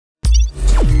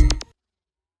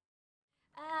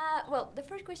Well, the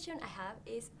first question I have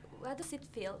is, what does it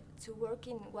feel to work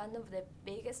in one of the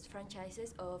biggest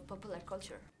franchises of popular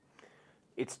culture?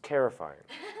 It's terrifying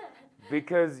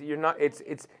because you're not.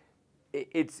 It's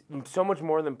so much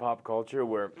more than pop culture,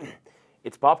 where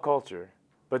it's pop culture,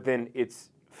 but then it's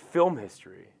film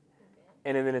history,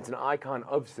 and then it's an icon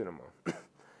of cinema,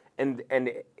 and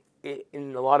it,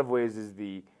 in a lot of ways, is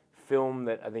the film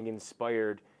that I think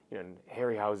inspired,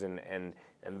 Harryhausen and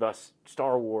thus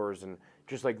Star Wars, and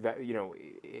just like that,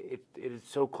 it is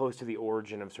so close to the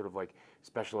origin of sort of like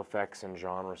special effects and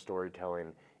genre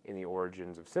storytelling in the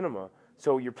origins of cinema.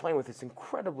 So you're playing with this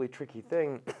incredibly tricky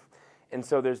thing, and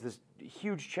so there's this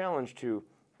huge challenge to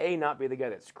A, not be the guy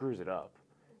that screws it up,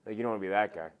 like you don't want to be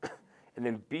that guy, and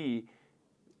then B,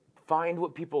 find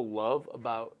what people love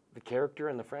about the character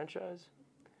and the franchise,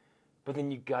 but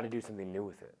then you got to do something new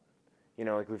with it.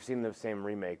 Like we've seen the same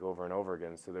remake over and over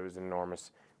again, so there was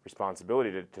enormous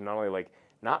responsibility to not only like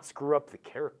not screw up the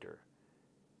character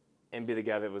and be the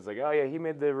guy that was like, oh yeah, he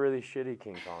made the really shitty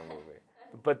King Kong movie,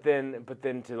 but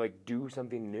then to like do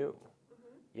something new,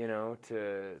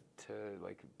 to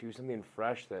like do something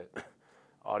fresh that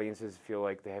audiences feel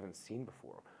like they haven't seen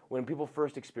before. When people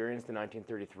first experienced the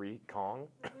 1933 Kong,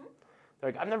 they're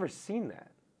like, I've never seen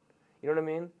that. You know what I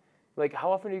mean? Like,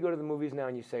 how often do you go to the movies now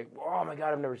and you say, oh my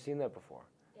God, I've never seen that before?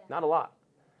 Yeah. Not a lot.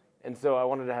 And so I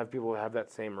wanted to have people have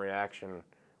that same reaction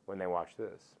when they watch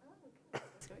this. Oh, okay.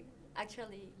 Sorry.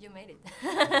 Actually, you made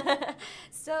it.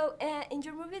 So, in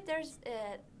your movie, there's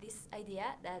this idea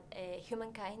that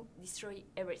humankind destroy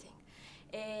everything.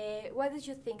 What did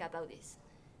you think about this?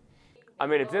 I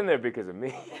mean, it's in there because of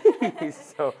me.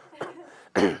 So,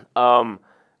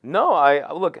 no,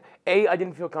 look, I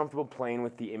didn't feel comfortable playing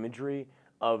with the imagery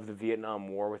of the Vietnam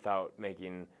War without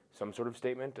making some sort of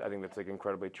statement. I think that's like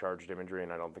incredibly charged imagery,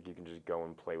 and I don't think you can just go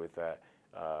and play with that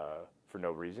for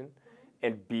no reason.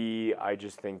 And B, I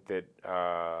just think that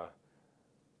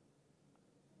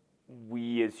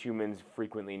we as humans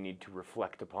frequently need to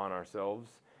reflect upon ourselves,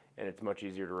 and it's much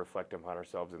easier to reflect upon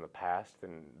ourselves in the past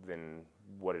than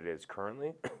what it is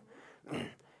currently.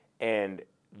 And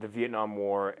the Vietnam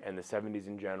War and the 70s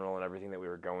in general and everything that we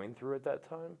were going through at that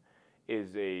time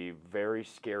is a very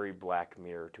scary black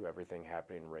mirror to everything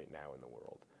happening right now in the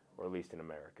world, or at least in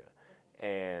America.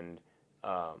 And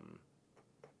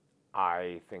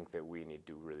I think that we need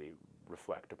to really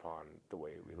reflect upon the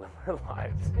way we live our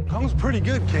lives. Kong's pretty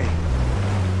good, King.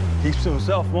 Keeps to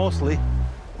himself mostly.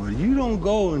 Well, you don't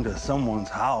go into someone's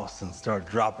house and start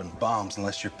dropping bombs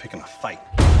unless you're picking a fight.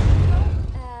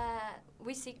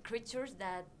 We see creatures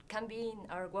that can be in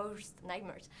our worst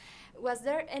nightmares. Was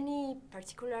there any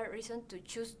particular reason to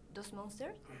choose those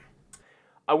monsters?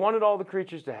 I wanted all the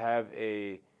creatures to have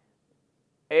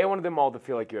I wanted them all to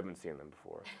feel like you haven't seen them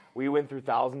before. We went through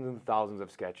thousands and thousands of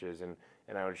sketches, and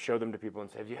I would show them to people and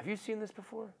say, have you seen this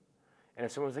before? And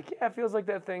if someone was like, yeah, it feels like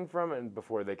that thing from, and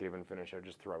before they could even finish, I would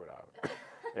just throw it out.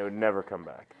 And it would never come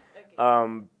back.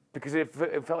 Okay. Because it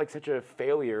felt like such a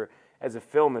failure as a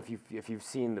film if you've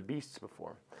seen the beasts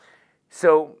before.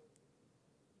 So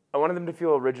I wanted them to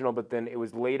feel original, but then it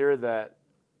was later that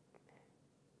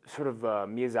sort of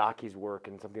Miyazaki's work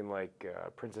in something like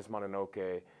Princess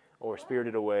Mononoke or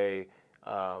Spirited Away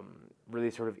really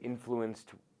sort of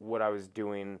influenced what I was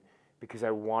doing, because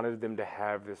I wanted them to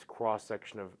have this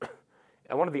cross-section of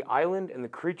I wanted the island and the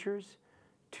creatures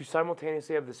to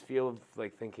simultaneously have this feel of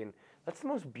like thinking, that's the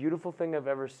most beautiful thing I've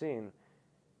ever seen,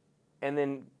 and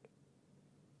then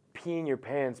peeing your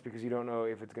pants because you don't know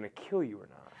if it's going to kill you or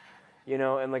not,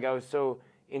 and like I was so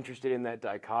interested in that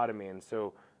dichotomy, and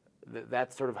so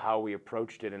that's sort of how we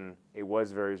approached it, and it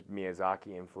was very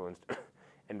Miyazaki influenced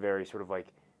and very sort of like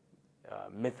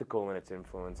mythical in its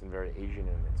influence and very Asian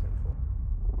in its influence.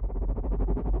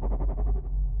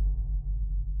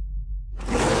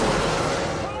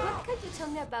 What can you tell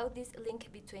me about this link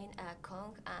between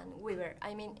Kong and Weaver?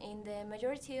 I mean, in the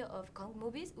majority of Kong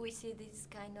movies, we see this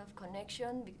kind of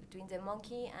connection between the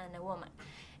monkey and a woman.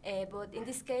 But in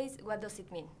this case, what does it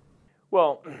mean?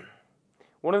 Well,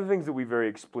 one of the things that we very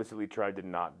explicitly tried to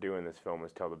not do in this film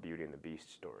was tell the Beauty and the Beast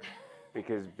story,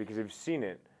 because we've seen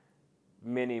it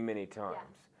many, many times.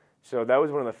 Yeah. So that was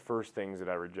one of the first things that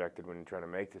I rejected when trying to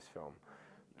make this film.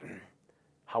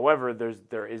 However,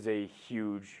 there is a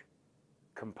huge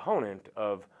component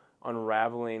of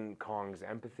unraveling Kong's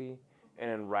empathy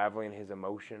and unraveling his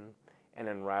emotion and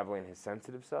unraveling his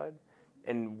sensitive side.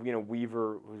 And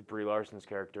Weaver, who's Brie Larson's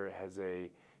character,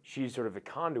 she's sort of the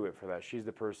conduit for that. She's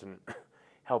the person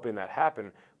helping that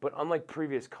happen. But unlike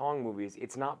previous Kong movies,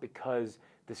 it's not because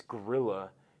this gorilla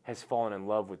has fallen in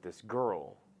love with this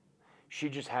girl. She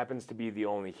just happens to be the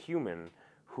only human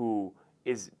who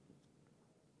is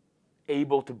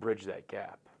able to bridge that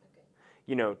gap. Okay.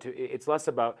 You know, it's less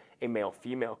about a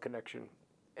male-female connection,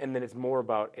 and then it's more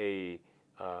about a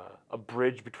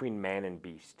bridge between man and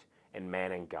beast and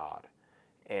man and God,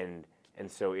 and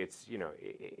so it's, you know,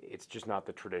 it's just not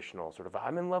the traditional sort of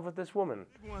I'm in love with this woman.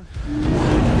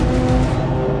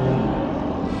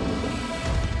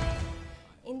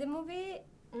 In the movie,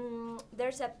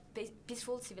 there's a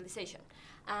peaceful civilization,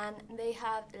 and they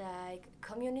have like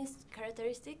communist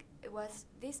characteristic. Was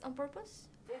this on purpose?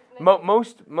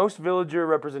 Most villager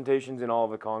representations in all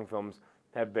of the Kong films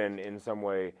have been in some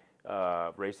way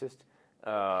racist,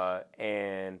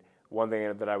 and one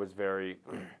thing that I was very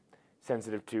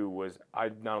sensitive to was I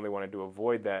not only wanted to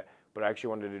avoid that, but I actually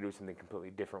wanted to do something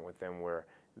completely different with them, where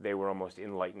they were almost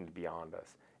enlightened beyond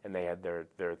us, and they had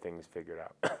their things figured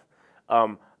out.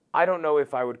 I don't know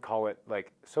if I would call it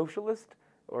like socialist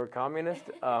or communist.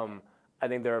 I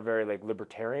think there are very like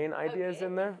libertarian ideas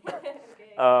in there. Okay.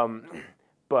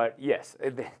 But yes,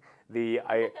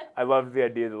 I love the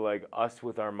idea that like us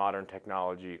with our modern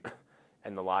technology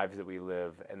and the lives that we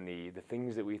live and the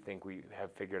things that we think we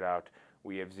have figured out,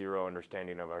 we have zero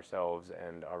understanding of ourselves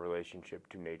and our relationship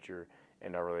to nature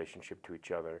and our relationship to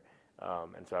each other.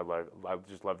 And so I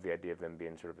just love the idea of them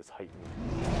being sort of this heightened